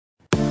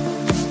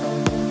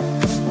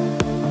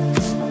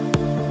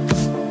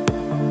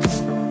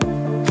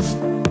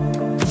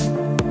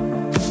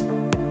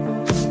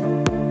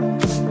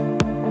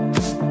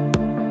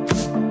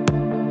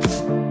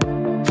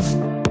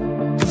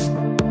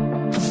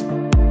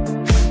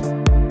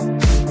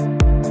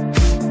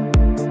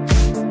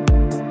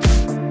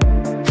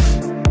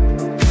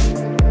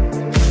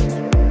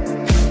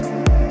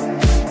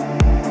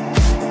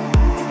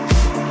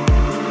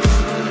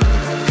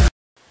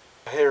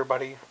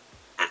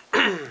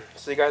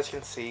So you guys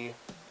can see,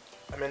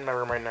 I'm in my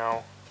room right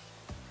now.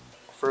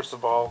 First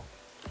of all,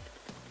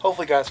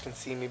 hopefully you guys can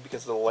see me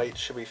because the light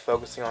should be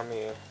focusing on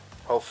me.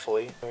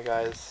 Hopefully. Anyway,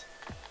 guys.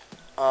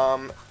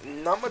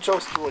 Not much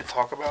else to really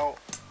talk about.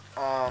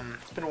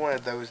 It's been one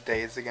of those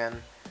days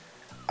again.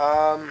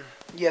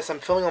 Yes, I'm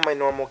filming on my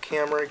normal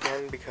camera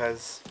again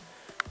because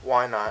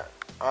why not?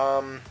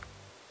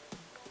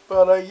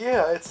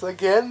 Yeah, it's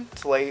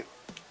late.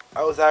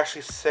 I was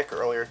actually sick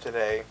earlier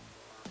today.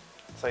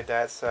 It's like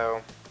that,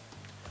 so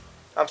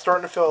I'm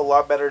starting to feel a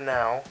lot better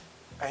now.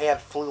 I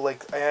had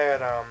flu-like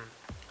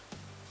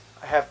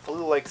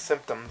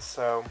symptoms,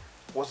 so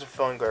wasn't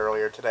feeling good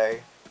earlier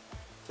today.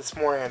 This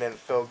morning I didn't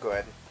feel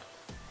good.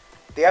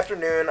 The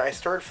afternoon I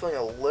started feeling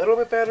a little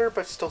bit better,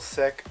 but still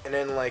sick. And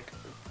then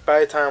by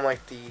the time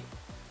the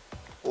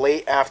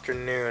late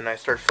afternoon, I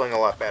started feeling a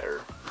lot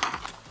better.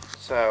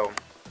 So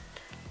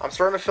I'm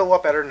starting to feel a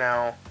lot better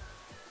now.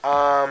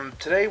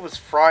 Today's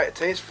Friday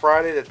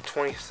the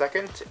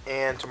 22nd,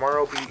 and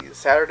tomorrow will be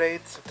Saturday,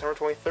 September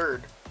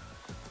 23rd.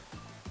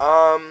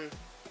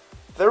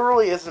 There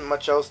really isn't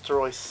much else to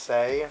really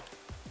say.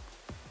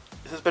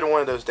 This has been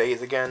one of those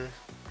days again.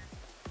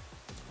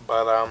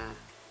 But,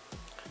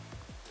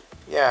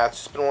 yeah,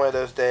 it's just been one of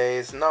those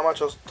days. Not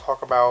much else to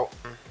talk about.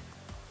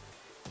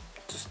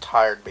 Just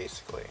tired,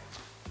 basically.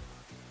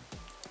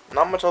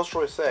 Not much else to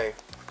really say.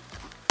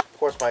 Of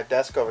course, my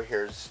desk over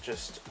here is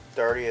just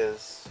dirty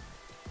as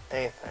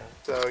anything.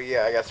 So,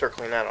 yeah, I gotta start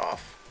cleaning that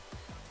off.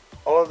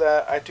 All of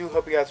that, I do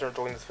hope you guys are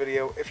enjoying this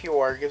video. If you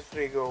are, give this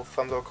video a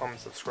thumbs up, comment,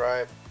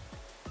 subscribe.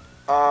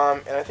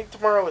 And I think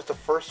tomorrow is the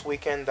first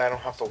weekend that I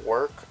don't have to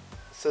work.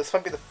 So this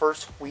might be the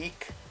first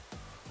week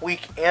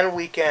and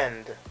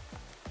weekend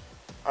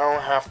I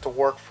don't have to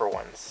work for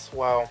once.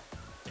 Well,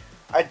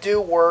 I do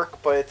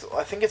work, but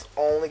I think it's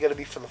only going to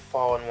be for the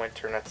fall and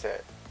winter, and that's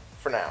it.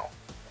 For now.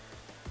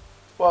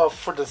 Well,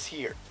 for this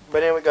year.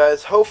 But anyway,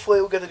 guys, hopefully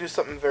we'll get to do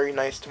something very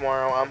nice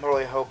tomorrow. I'm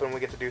really hoping we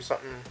get to do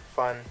something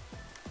fun.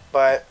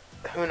 But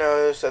who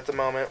knows at the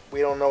moment.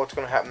 We don't know what's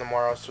going to happen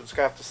tomorrow, so we're just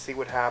going to have to see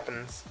what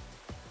happens.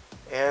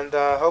 And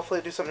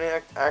hopefully do something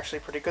actually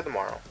pretty good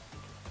tomorrow.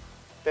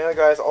 But anyway,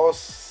 guys,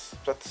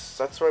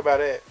 that's really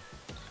about it.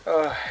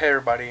 Hey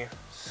everybody.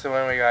 So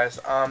anyway, guys,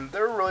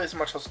 there really isn't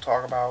much else to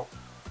talk about.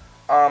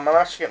 I'm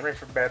actually getting ready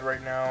for bed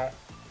right now.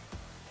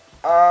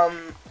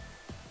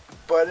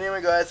 But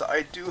anyway, guys,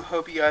 I do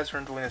hope you guys are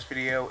enjoying this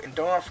video, and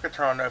don't forget to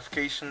turn on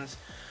notifications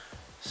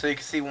so you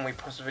can see when we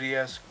post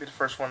videos. Be the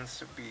first ones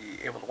to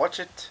be able to watch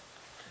it.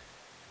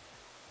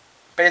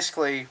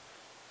 Basically,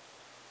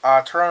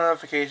 turn on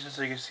notifications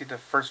so you can see the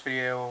first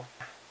video.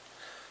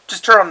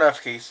 Just turn on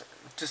notifications.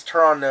 Just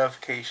turn on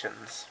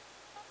notifications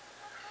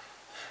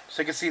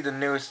so you can see the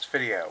newest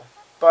video.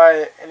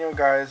 But anyway,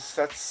 guys,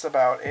 that's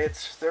about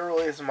it. There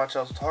really isn't much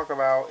else to talk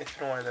about. It's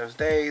been one of those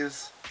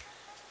days.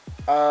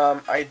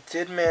 I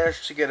did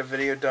manage to get a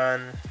video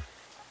done.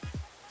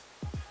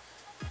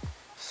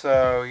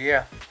 So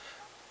yeah,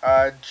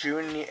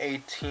 June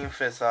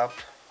 18th is up,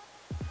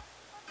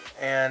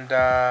 and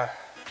that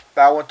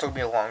one took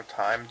me a long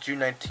time. June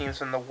 19th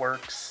is in the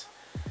works,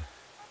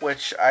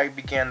 which I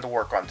began to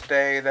work on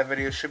today. That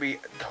video should be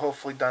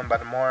hopefully done by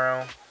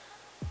tomorrow,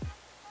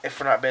 if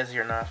we're not busy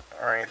or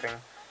anything.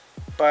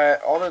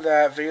 But all of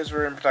that, videos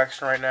are in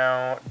production right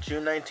now.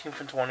 June 19th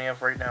and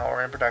 20th right now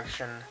are in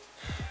production.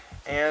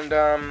 And,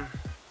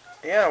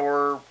 yeah,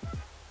 we're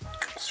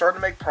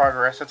starting to make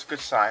progress. That's a good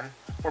sign.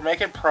 We're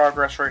making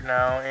progress right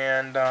now,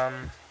 and,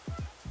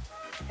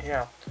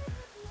 yeah.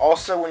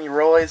 Also, when you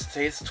realize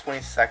today's the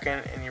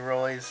 22nd, and you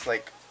realize,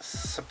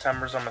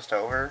 September's almost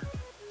over,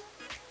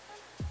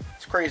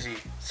 it's crazy.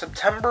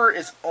 September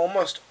is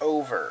almost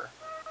over.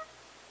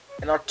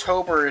 And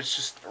October is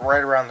just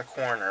right around the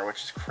corner,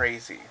 which is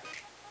crazy.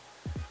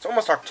 It's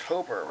almost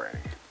October already.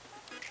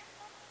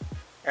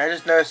 And I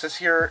just noticed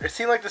this year, it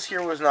seemed like this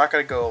year was not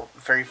going to go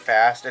very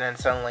fast, and then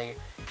suddenly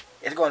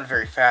it's going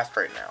very fast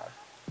right now.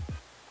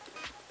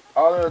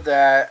 Other than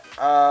that,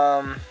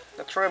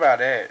 that's really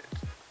about it.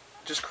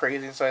 Just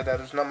crazy inside that.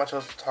 There's not much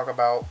else to talk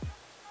about.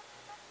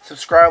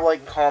 Subscribe, like,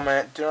 and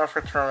comment. Do not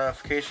forget to turn on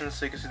notifications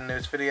so you can see the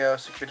newest video,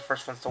 so you can be the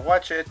first ones to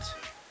watch it.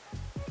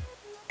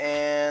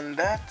 And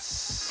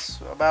that's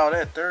about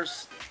it.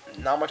 There's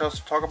not much else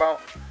to talk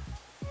about.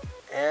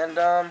 And,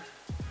 I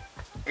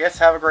guess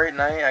have a great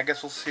night. I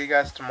guess we'll see you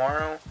guys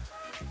tomorrow.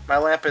 My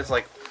lamp is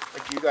like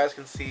you guys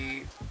can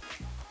see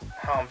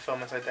how I'm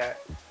filming like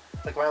that.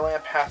 My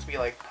lamp has to be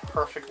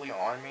perfectly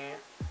on me.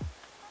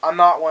 I'm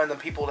not one of the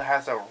people that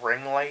has a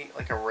ring light,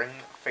 a ring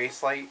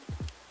face light.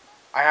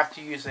 I have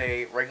to use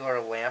a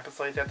regular lamp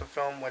like that to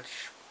film,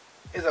 which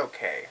is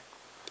okay.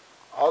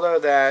 Although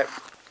that,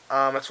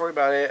 that's really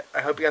about it.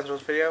 I hope you guys enjoyed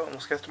this video, and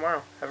we'll see you guys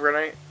tomorrow. Have a great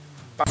night.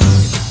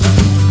 Bye.